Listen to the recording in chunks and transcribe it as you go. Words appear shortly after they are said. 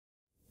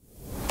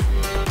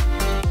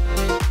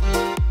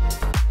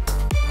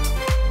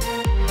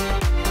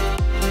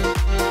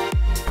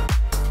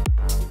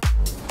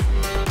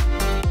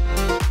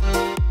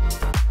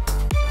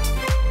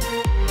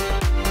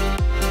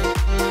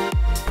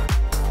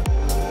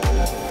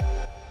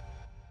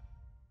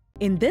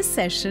In this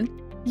session,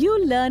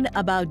 you'll learn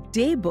about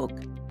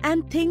Daybook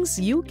and things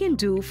you can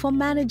do for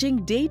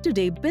managing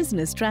day-to-day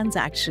business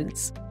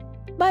transactions.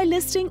 By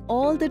listing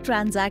all the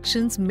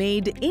transactions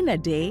made in a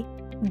day,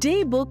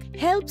 Daybook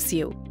helps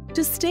you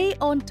to stay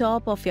on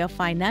top of your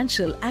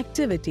financial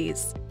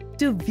activities.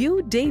 To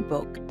view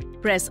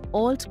Daybook, press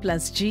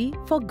Alt+G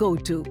for Go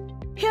To.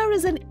 Here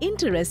is an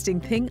interesting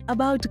thing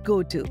about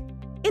Go To.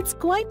 It's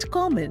quite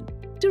common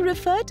to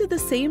refer to the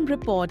same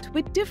report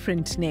with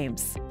different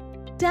names.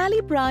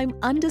 TallyPrime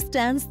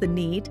understands the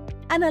need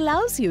and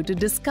allows you to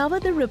discover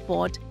the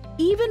report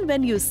even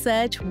when you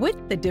search with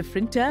the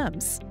different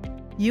terms.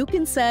 You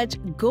can search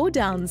Go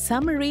Down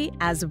Summary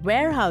as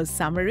Warehouse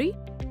Summary,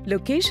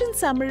 Location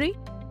Summary,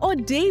 or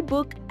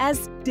Daybook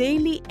as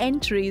Daily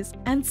Entries,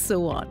 and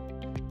so on.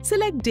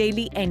 Select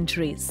Daily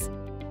Entries.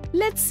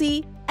 Let's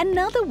see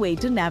another way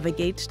to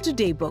navigate to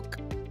Daybook.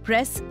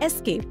 Press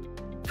Escape.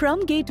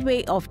 From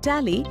Gateway of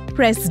Tally,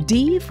 press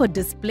D for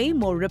Display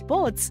More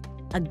Reports.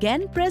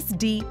 Again, press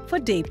D for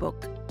Daybook.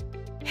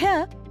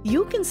 Here,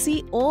 you can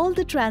see all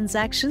the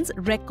transactions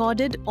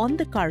recorded on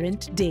the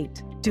current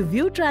date. To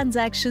view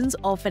transactions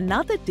of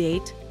another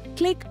date,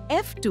 click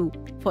F2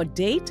 for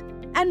Date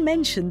and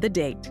mention the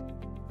date.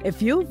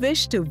 If you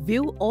wish to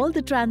view all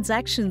the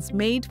transactions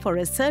made for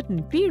a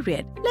certain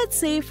period, let's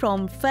say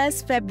from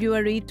 1st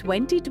February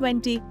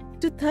 2020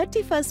 to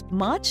 31st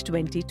March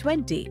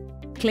 2020,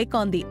 click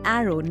on the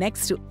arrow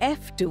next to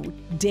F2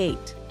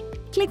 Date.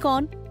 Click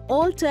on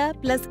Alter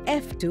plus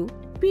F2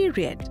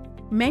 Period.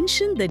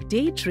 Mention the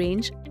date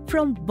range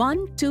from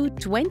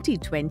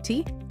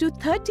 1/2/2020 to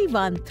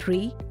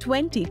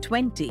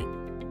 31/3/2020.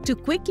 To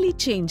quickly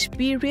change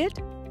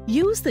period,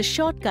 use the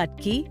shortcut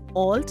key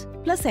Alt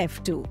plus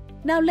F2.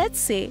 Now let's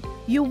say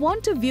you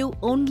want to view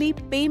only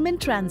payment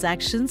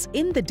transactions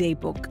in the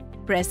Daybook.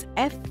 Press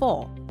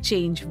F4,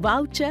 change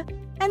Voucher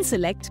and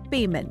select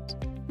Payment.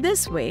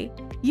 This way,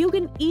 you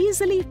can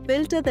easily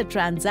filter the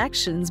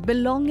transactions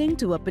belonging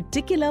to a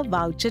particular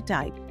voucher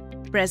type.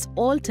 Press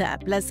Alt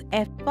plus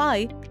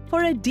F5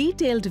 for a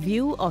detailed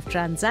view of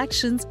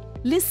transactions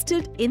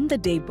listed in the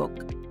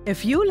Daybook.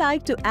 If you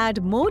like to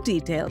add more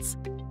details,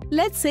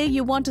 let's say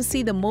you want to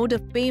see the mode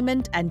of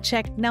payment and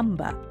check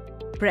number.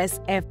 Press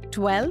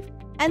F12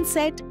 and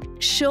set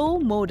Show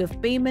Mode of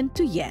Payment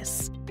to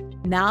Yes.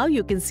 Now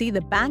you can see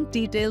the bank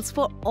details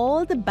for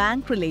all the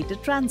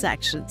bank-related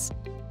transactions.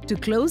 To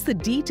close the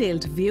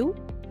detailed view,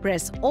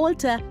 press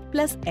Alt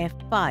plus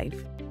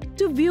F5.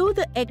 To view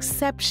the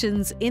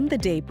exceptions in the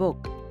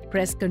Daybook,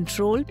 press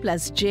Ctrl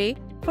plus J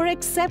for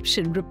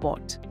Exception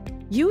Report.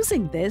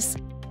 Using this,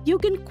 you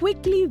can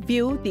quickly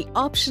view the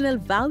optional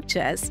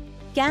vouchers,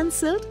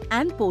 cancelled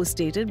and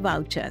post-dated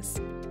vouchers.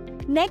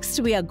 Next,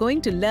 we are going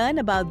to learn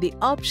about the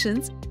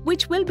options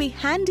which will be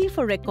handy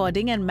for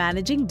recording and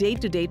managing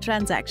day-to-day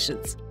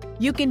transactions.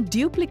 You can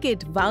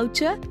duplicate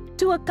voucher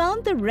to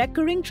account the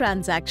recurring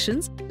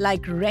transactions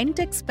like rent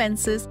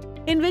expenses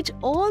in which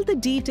all the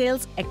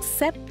details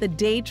except the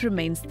date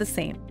remains the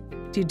same.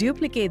 To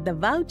duplicate the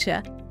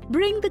voucher,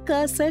 bring the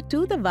cursor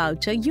to the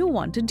voucher you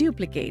want to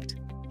duplicate.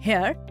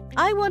 Here,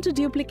 I want to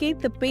duplicate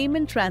the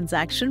payment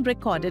transaction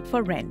recorded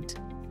for rent.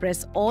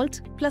 Press Alt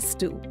plus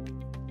 2.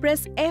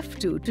 Press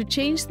F2 to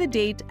change the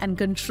date and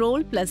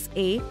Ctrl plus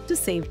A to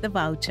save the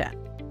voucher.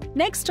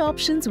 Next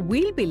options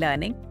we'll be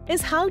learning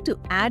is how to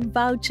add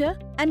voucher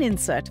and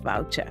insert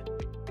voucher.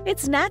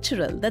 It's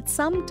natural that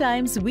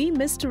sometimes we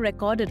miss to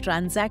record a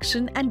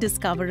transaction and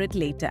discover it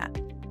later.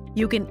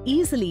 You can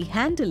easily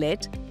handle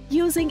it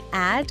using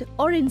Add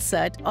or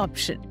Insert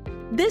option.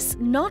 This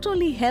not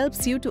only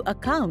helps you to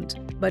account,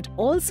 but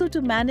also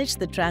to manage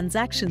the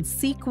transaction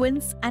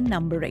sequence and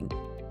numbering.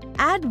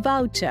 Add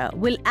Voucher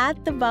will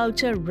add the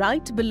voucher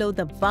right below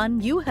the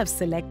one you have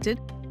selected,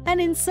 and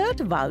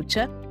Insert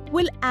Voucher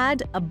will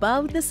add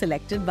above the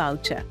selected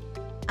voucher.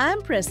 I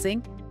am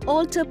pressing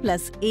Alt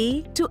plus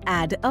A to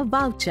add a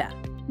voucher.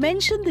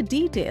 Mention the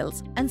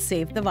details and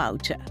save the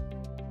voucher.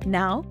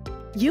 Now,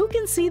 you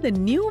can see the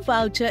new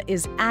voucher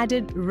is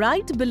added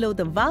right below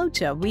the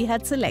voucher we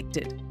had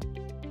selected.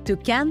 To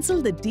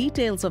cancel the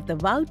details of the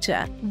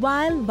voucher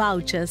while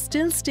voucher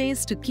still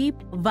stays to keep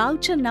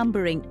voucher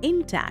numbering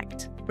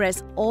intact,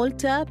 press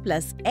Alt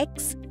plus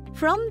X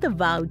from the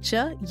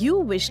voucher you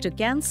wish to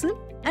cancel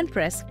and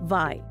press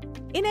Y.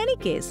 In any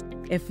case,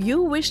 if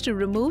you wish to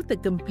remove the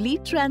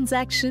complete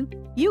transaction,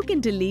 you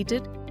can delete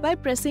it by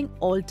pressing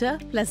Alt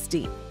plus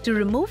D. To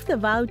remove the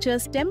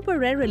vouchers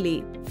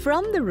temporarily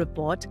from the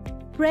report,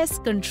 press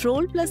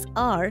Ctrl plus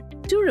R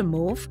to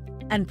remove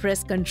and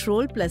press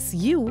Ctrl plus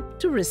U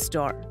to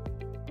restore.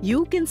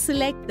 You can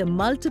select the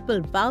multiple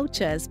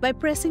vouchers by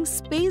pressing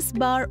space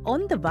bar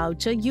on the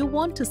voucher you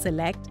want to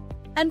select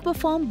and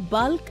perform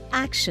bulk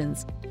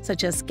actions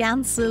such as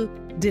cancel,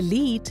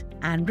 delete,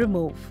 and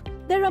remove.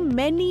 There are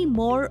many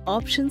more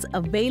options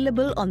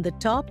available on the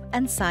top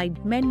and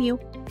side menu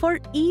for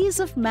ease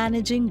of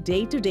managing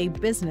day-to-day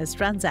business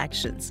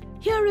transactions.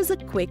 Here is a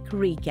quick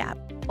recap.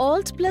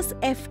 Alt plus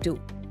F2.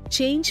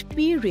 Change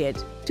period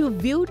to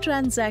view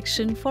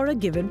transaction for a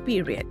given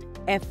period.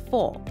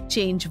 F4.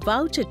 Change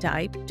voucher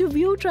type to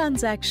view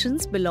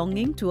transactions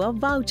belonging to a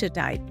voucher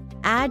type.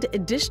 Add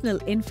additional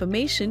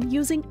information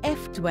using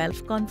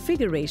F12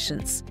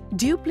 configurations.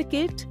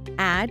 Duplicate,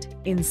 add,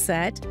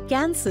 insert,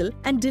 cancel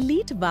and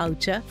delete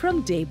voucher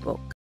from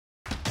daybook.